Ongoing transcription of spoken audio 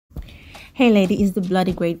Hey lady, it's the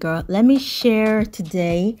bloody great girl. Let me share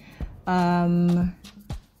today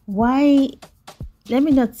why, let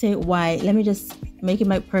me not say why, let me just make it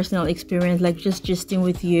my personal experience, like just gisting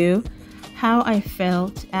with you how I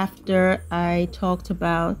felt after I talked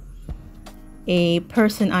about a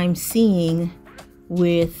person I'm seeing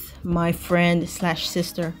with my friend slash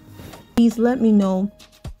sister. Please let me know,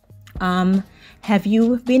 have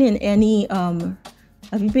you been in any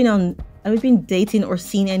have you been on have you been dating or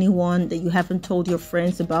seen anyone that you haven't told your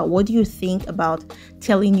friends about? What do you think about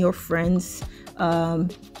telling your friends,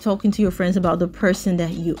 talking to your friends about the person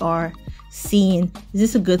that you are seeing? Is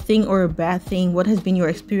this a good thing or a bad thing? What has been your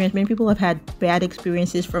experience? Many people have had bad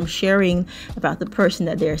experiences from sharing about the person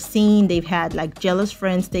that they're seeing. They've had like jealous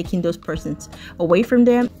friends taking those persons away from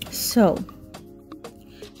them. So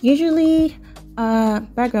usually,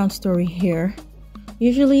 background story here.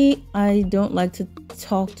 Usually I don't like to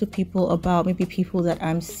talk to people about maybe people that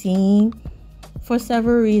I'm seeing for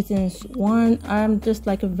several reasons. One, I'm just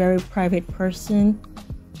like a very private person.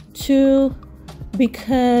 Two,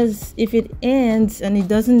 because if it ends and it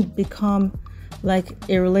doesn't become like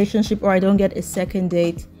a relationship, or I don't get a second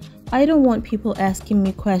date, I don't want people asking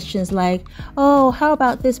me questions like, oh, how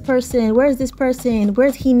about this person? Where's this person?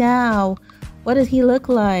 Where's he now? What does he look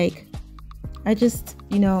like? I just,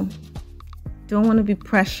 don't want to be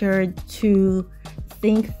pressured to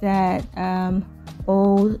think that,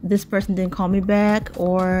 oh, this person didn't call me back,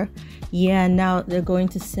 or yeah, now they're going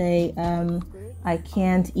to say I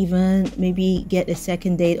can't even maybe get a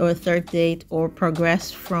second date or a third date or progress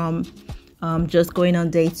from just going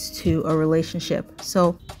on dates to a relationship.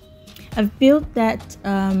 So I've built that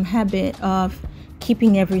habit of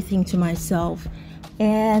keeping everything to myself,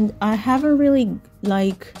 and I haven't really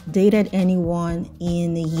like dated anyone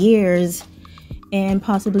in years, and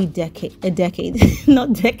possibly a decade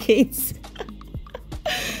not decades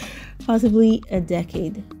possibly a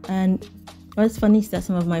decade. And what's funny is that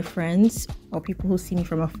some of my friends or people who see me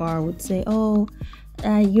from afar would say, oh,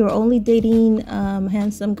 you're only dating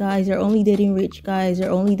handsome guys, you're only dating rich guys,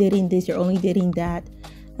 you're only dating this, you're only dating that.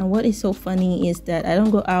 And what is so funny is that I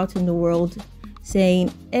don't go out in the world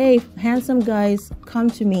saying, hey, handsome guys, come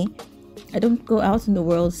to me. I don't go out in the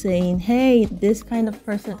world saying, hey, this kind of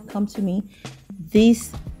person, come to me.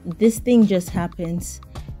 This thing just happens,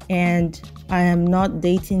 and I am not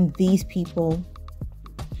dating these people.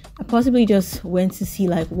 I possibly just went to see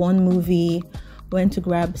like one movie, went to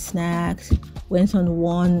grab snacks, went on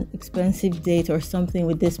one expensive date or something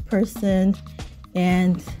with this person,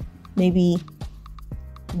 and maybe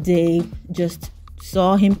they just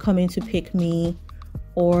saw him coming to pick me,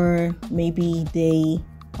 or maybe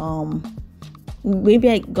maybe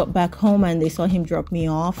I got back home and they saw him drop me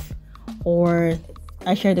off, or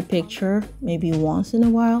I shared a picture maybe once in a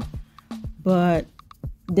while. But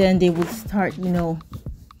then they would start,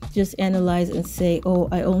 just analyze and say, oh,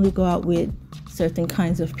 I only go out with certain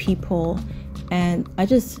kinds of people, and I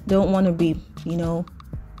just don't want to be,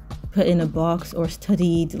 put in a box or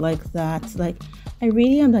studied like that. Like, I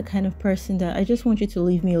really am that kind of person that I just want you to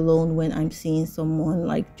leave me alone when I'm seeing someone.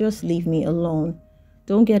 Like, just leave me alone.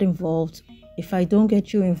 Don't get involved. If I don't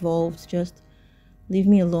get you involved, just leave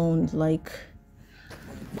me alone. Like,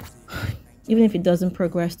 even if it doesn't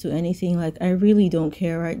progress to anything, like, I really don't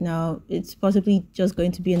care right now. It's possibly just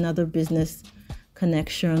going to be another business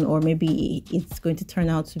connection, or maybe it's going to turn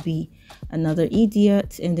out to be another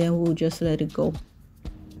idiot, and then we'll just let it go.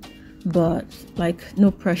 But like,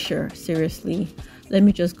 no pressure, seriously. Let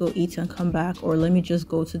me just go eat and come back, or let me just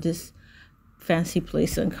go to this fancy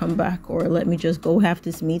place and come back, or let me just go have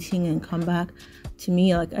this meeting and come back. To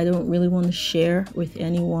me, like, I don't really want to share with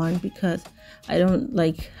anyone, because I don't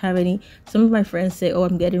like have any. Some of my friends say, oh,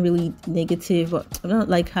 I'm getting really negative, but I'm not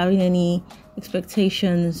like having any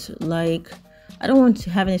expectations. Like, I don't want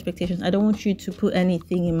to have any expectations. I don't want you to put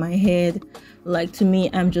anything in my head. Like, to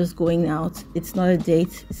me, I'm just going out. It's not a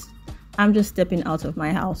date. I'm just stepping out of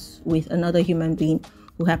my house with another human being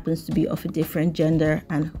who happens to be of a different gender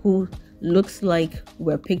and who looks like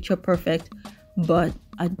we're picture perfect. But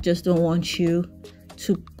I just don't want you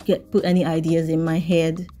to put any ideas in my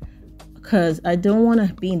head, because I don't want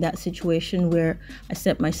to be in that situation where I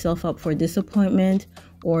set myself up for disappointment,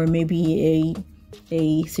 or maybe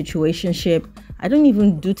a situationship. I don't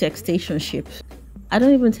even do textationships. I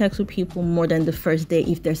don't even text with people more than the first day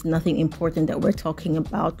if there's nothing important that we're talking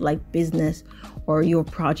about, like business or your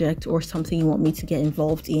project or something you want me to get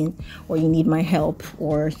involved in, or you need my help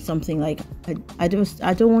or something. Like, I don't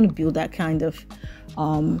want to build that kind of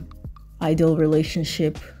ideal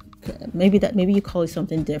relationship. Maybe you call it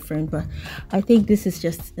something different, but I think this is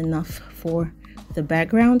just enough for the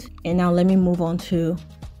background. And now let me move on to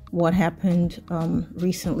what happened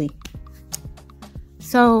recently.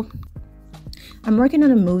 So I'm working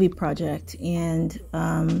on a movie project, and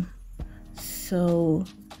so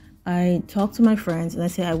I talk to my friends and I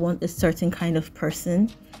say I want a certain kind of person,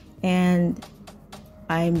 and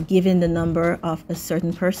I'm given the number of a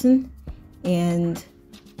certain person and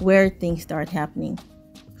where things start happening.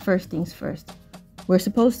 First things first, we're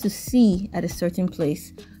supposed to see at a certain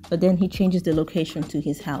place, but then he changes the location to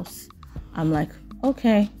his house. I'm like,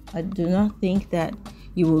 okay, I do not think that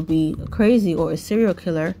you will be crazy or a serial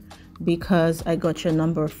killer because I got your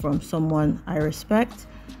number from someone I respect,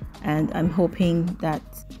 and I'm hoping that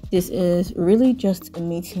this is really just a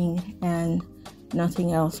meeting and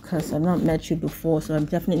nothing else, because I've not met you before, so I'm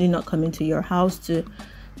definitely not coming to your house to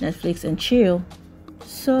Netflix and chill.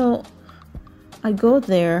 So I go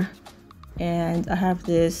there and I have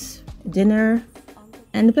this dinner,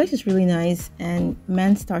 and the place is really nice, and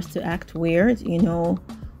man starts to act weird,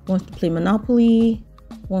 wants to play Monopoly,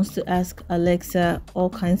 wants to ask Alexa all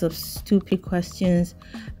kinds of stupid questions.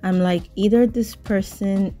 I'm like, either this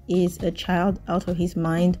person is a child out of his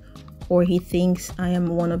mind, or he thinks I am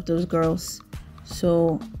one of those girls.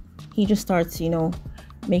 So he just starts,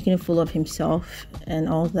 making a fool of himself and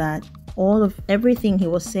all that. Everything he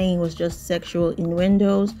was saying was just sexual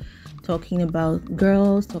innuendos, talking about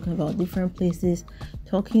girls, talking about different places,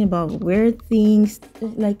 talking about weird things.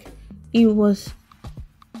 Like,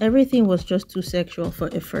 everything was just too sexual for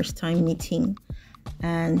a first time meeting.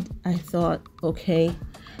 And I thought, okay,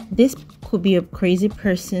 this could be a crazy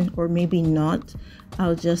person or maybe not.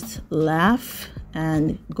 I'll just laugh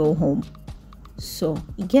and go home. So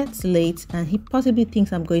it gets late and he possibly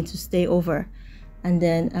thinks I'm going to stay over. And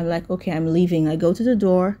then I'm like, okay, I'm leaving. I go to the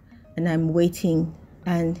door and I'm waiting,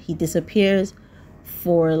 and he disappears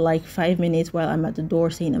for like 5 minutes while I'm at the door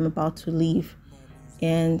saying I'm about to leave.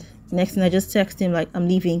 And next thing, I just text him like, I'm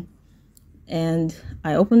leaving. And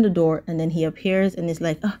I open the door and then he appears and it's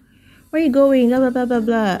like, oh, where are you going? Blah, blah, blah, blah,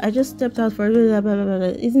 blah. I just stepped out for blah, blah, blah, blah, blah.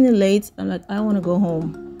 Isn't it late? I'm like, I want to go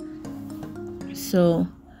home. So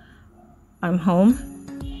I'm home.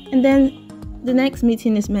 And then the next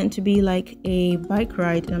meeting is meant to be like a bike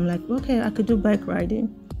ride. And I'm like, okay, I could do bike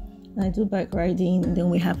riding. And I do bike riding, and then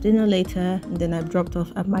we have dinner later, and then I'm dropped off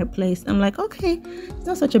at my place. I'm like, okay, he's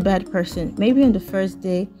not such a bad person. Maybe on the first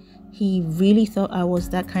day, he really thought I was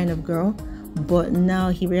that kind of girl, but now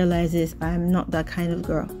he realizes I'm not that kind of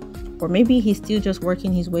girl. Or maybe he's still just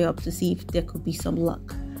working his way up to see if there could be some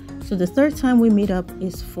luck. So the third time we meet up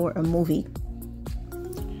is for a movie.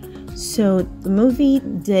 So the movie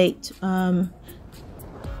date,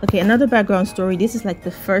 okay, another background story. This is like the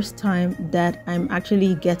first time that I'm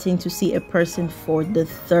actually getting to see a person for the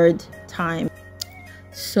third time.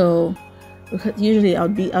 So because usually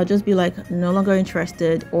I'll just be like no longer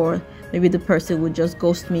interested, or maybe the person would just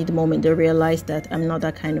ghost me the moment they realize that I'm not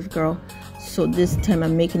that kind of girl. So this time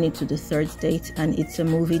I'm making it to the third date, and it's a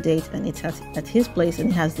movie date, and it's at his place,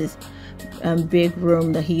 and he has this big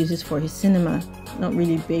room that he uses for his cinema. Not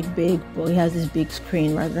really big, but he has this big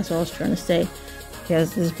screen, right? That's what I was trying to say. He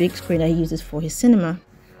has this big screen that he uses for his cinema.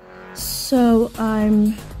 So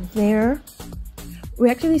I'm there. We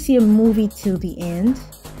actually see a movie till the end.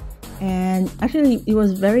 And actually, it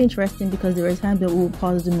was very interesting because there were times that we would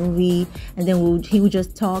pause the movie and then he would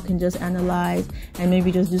just talk and just analyze and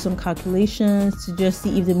maybe just do some calculations to just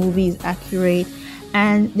see if the movie is accurate.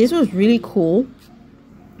 And this was really cool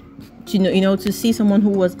to see someone who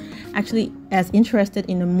was actually as interested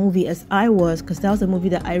in the movie as I was, because that was a movie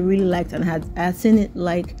that I really liked and had seen it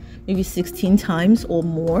like maybe 16 times or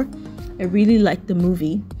more. I really liked the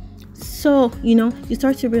movie. So, you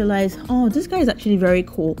start to realize, oh, this guy is actually very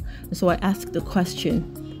cool. And so I asked the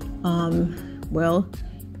question, well,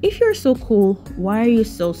 if you're so cool, why are you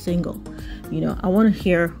so single? I want to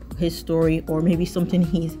hear his story, or maybe something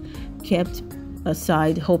he's kept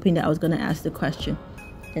aside, hoping that I was going to ask the question.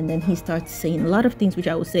 And then he starts saying a lot of things which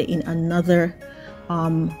I will say in another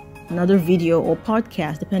video or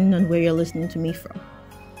podcast, depending on where you're listening to me from.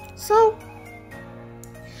 So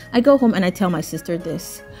I go home and I tell my sister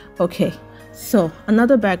this. Okay, so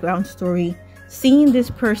another background story. Seeing this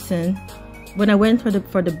person, when I went for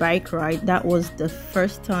the bike ride, that was the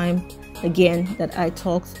first time again that I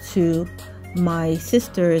talked to my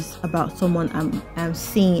sisters about someone I'm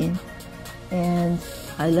seeing, and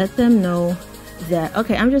I let them know that,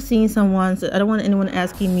 okay, I'm just seeing someone, so I don't want anyone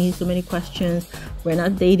asking me so many questions. We're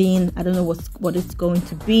not dating. I don't know what it's going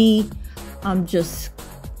to be. I'm just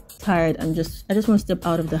tired. I just want to step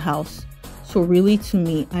out of the house. So really, to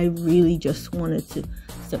me, I really just wanted to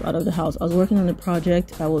step out of the house. I was working on a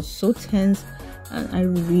project. I was so tense, and I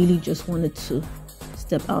really just wanted to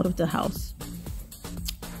step out of the house.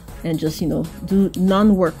 and just, you know, do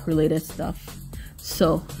non-work related stuff.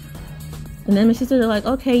 So, and then my sisters are like,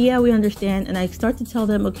 okay, yeah, we understand. And I start to tell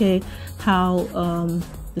them, okay, how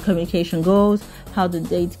the communication goes, how the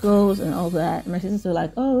date goes, and all that. And my sisters are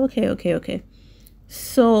like, oh, okay.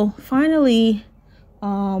 So finally,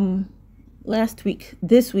 last week,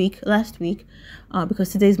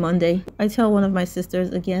 because today's Monday, I tell one of my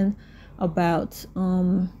sisters again about,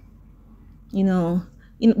 you know,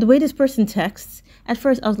 the way this person texts. At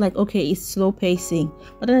first I was like, okay, it's slow pacing,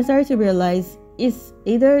 but then I started to realize it's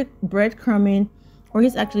either breadcrumbing or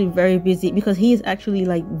he's actually very busy, because he is actually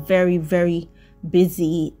like very, very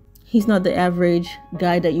busy. He's not the average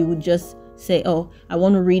guy that you would just say, oh, I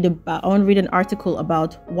want to read an article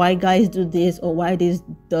about why guys do this or why this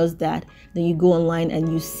does that. Then you go online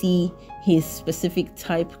and you see his specific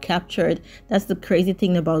type captured. That's the crazy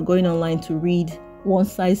thing about going online to read one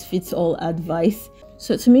size fits all advice.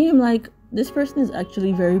 So to me, I'm like, this person is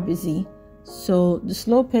actually very busy. So the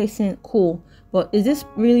slow pacing, cool. But is this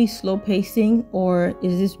really slow pacing, or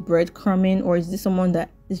is this breadcrumbing, or is this someone that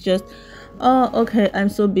is just, oh, okay, I'm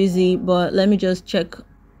so busy, but let me just check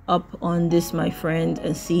up on this, my friend,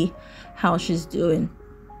 and see how she's doing?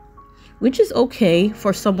 Which is okay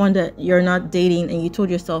for someone that you're not dating and you told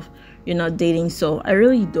yourself you're not dating. So I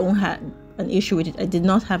really don't have an issue with it. I did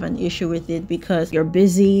not have an issue with it, because you're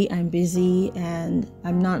busy, I'm busy, and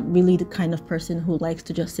I'm not really the kind of person who likes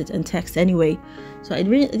to just sit and text anyway. So I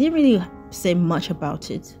didn't really say much about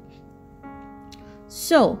it.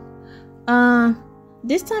 So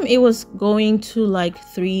this time it was going to like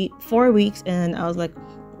 3-4 weeks, and I was like,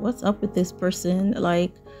 what's up with this person?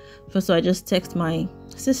 Like, so I just text my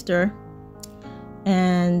sister,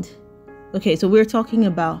 and okay, so we're talking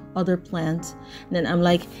about other plans. And then I'm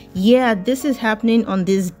like, yeah, this is happening on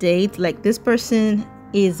this date. Like, this person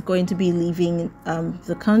is going to be leaving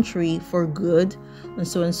the country for good on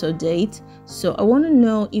so and so date. So I want to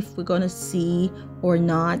know if we're going to see or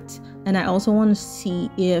not. And I also want to see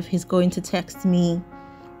if he's going to text me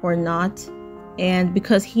or not. And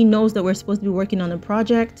because he knows that we're supposed to be working on a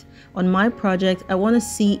project, on my project, I want to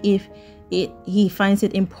see if he finds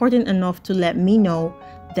it important enough to let me know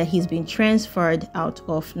that he's been transferred out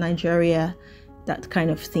of Nigeria, that kind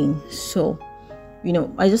of thing. So, you know,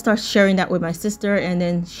 I just start sharing that with my sister, and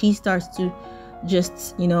then she starts to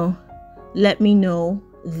just, you know, let me know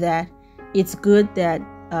that it's good that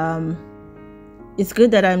I'm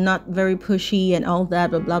not very pushy and all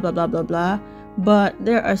that, blah blah blah blah blah. But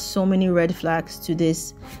there are so many red flags to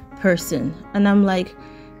this person, and I'm like,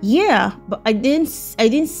 yeah, but I didn't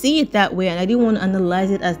see it that way, and I didn't want to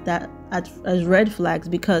analyze it as that, as red flags,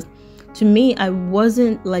 because to me, I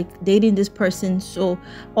wasn't like dating this person. So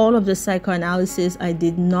all of the psychoanalysis, I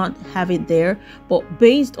did not have it there. But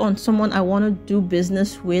based on someone I want to do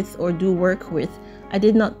business with or do work with, I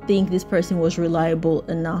did not think this person was reliable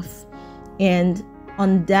enough. And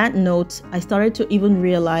on that note, I started to even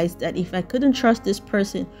realize that if I couldn't trust this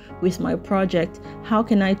person with my project, how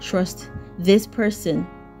can I trust this person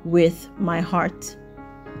with my heart?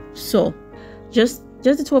 So just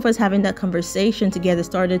the two of us having that conversation together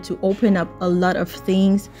started to open up a lot of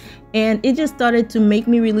things, and it just started to make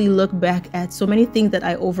me really look back at so many things that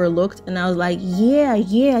I overlooked. And I was like, yeah, I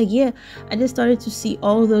just started to see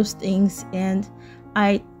all those things, and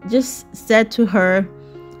I just said to her,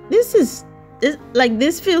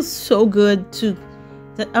 this feels so good to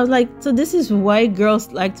that. I was like, so this is why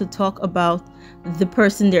girls like to talk about the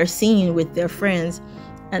person they're seeing with their friends.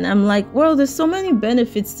 And I'm like, well, there's so many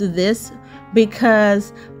benefits to this,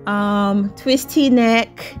 because twisty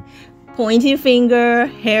neck, pointy finger,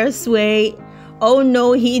 hair sway. Oh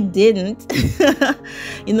no, he didn't.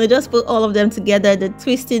 You know, just put all of them together, the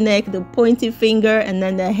twisty neck, the pointy finger, and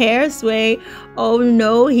then the hair sway. Oh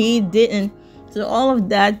no, he didn't. So all of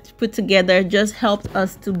that put together just helped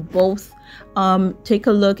us to both take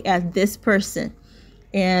a look at this person.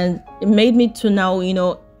 And it made me to now, you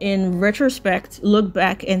know, in retrospect, look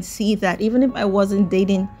back and see that even if I wasn't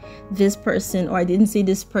dating this person, or I didn't see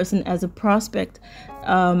this person as a prospect,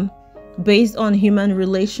 based on human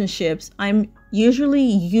relationships, I'm usually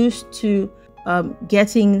used to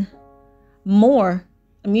getting more.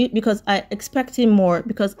 Because I expected more,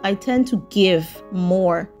 because I tend to give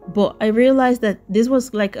more. But I realized that this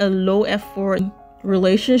was like a low effort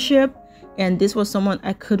relationship, and this was someone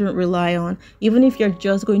I couldn't rely on. Even if you're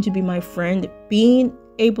just going to be my friend, being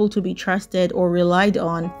able to be trusted or relied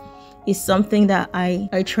on is something that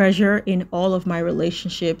I treasure in all of my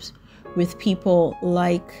relationships with people.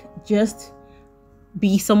 Like, just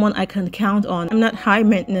be someone I can count on. I'm not high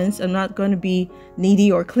maintenance. I'm not going to be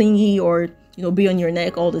needy or clingy or, you know, be on your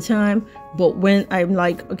neck all the time. But when I'm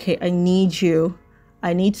like, okay, I need you,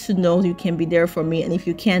 I need to know you can be there for me. And if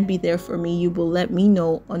you can't be there for me, you will let me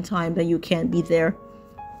know on time that you can't be there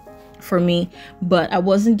for me. But I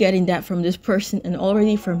wasn't getting that from this person, and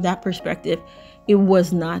already from that perspective, it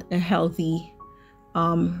was not a healthy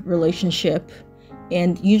relationship.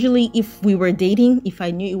 And usually if we were dating, if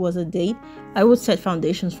I knew it was a date, I would set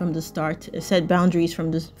foundations from the start, set boundaries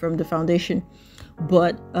from the foundation.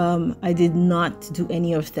 But I did not do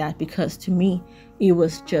any of that, because to me it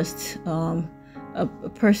was just a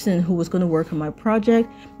person who was going to work on my project.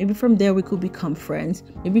 Maybe from there we could become friends,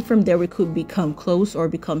 maybe from there we could become close or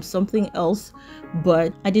become something else,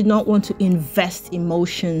 but I did not want to invest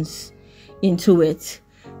emotions into it.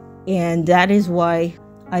 And that is why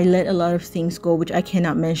I let a lot of things go, which I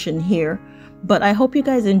cannot mention here. But I hope you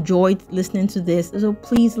guys enjoyed listening to this. So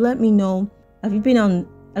please let me know, have you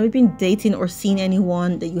been dating or seen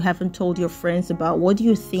anyone that you haven't told your friends about? What do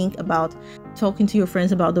you think about talking to your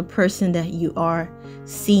friends about the person that you are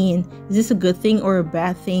seeing? Is this a good thing or a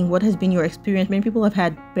bad thing? What has been your experience? Many people have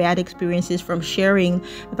had bad experiences from sharing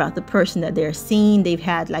about the person that they're seeing. They've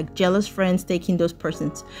had like jealous friends taking those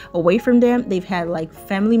persons away from them. They've had like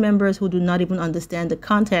family members who do not even understand the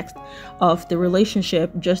context of the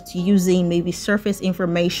relationship, just using maybe surface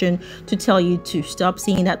information to tell you to stop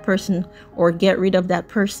seeing that person or get rid of that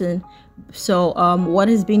person. So what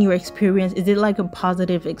has been your experience? Is it like a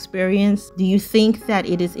positive experience? Do you think that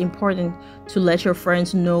it is important to let your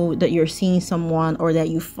friends know that you're seeing someone, or that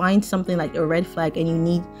you find something like a red flag and you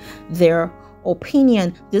need their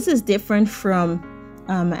opinion? This is different from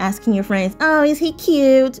asking your friends, oh, is he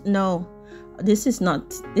cute? No, this is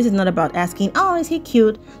not about asking, oh, is he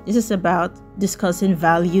cute? This is about discussing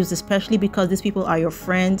values, especially because these people are your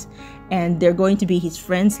friends and they're going to be his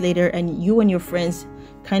friends later, and you and your friends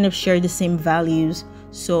kind of share the same values.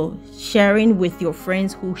 So sharing with your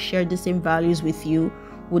friends who share the same values with you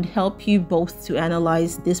would help you both to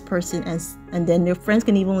analyze this person, and then your friends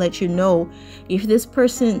can even let you know if this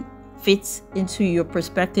person fits into your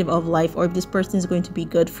perspective of life, or if this person is going to be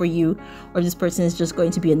good for you, or if this person is just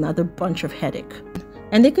going to be another bunch of headache.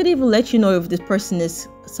 And they could even let you know if this person is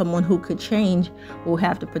someone who could change, who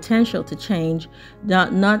have the potential to change.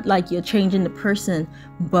 Not like you're changing the person,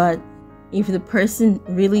 but if the person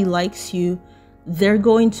really likes you, they're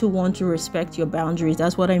going to want to respect your boundaries.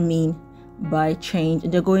 That's what I mean by change.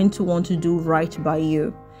 They're going to want to do right by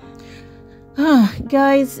you.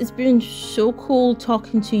 Guys, it's been so cool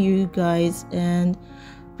talking to you guys, and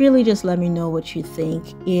really just let me know what you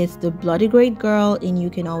think. It's the Bloody Great Girl, and you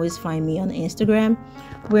can always find me on Instagram,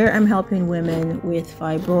 where I'm helping women with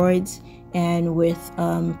fibroids and with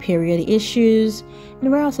period issues,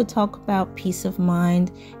 and we also talk about peace of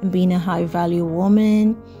mind and being a high value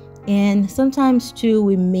woman. And sometimes too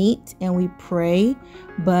we meet and we pray,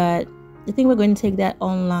 but I think we're going to take that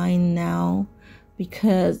online now,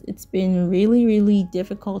 because it's been really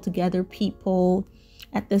difficult to gather people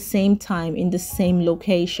at the same time in the same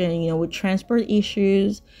location, with transport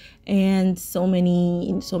issues and so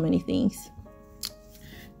many things.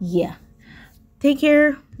 Yeah, take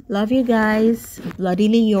care. Love you guys.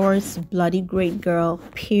 Bloodily yours, Bloody Great Girl,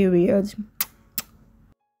 period.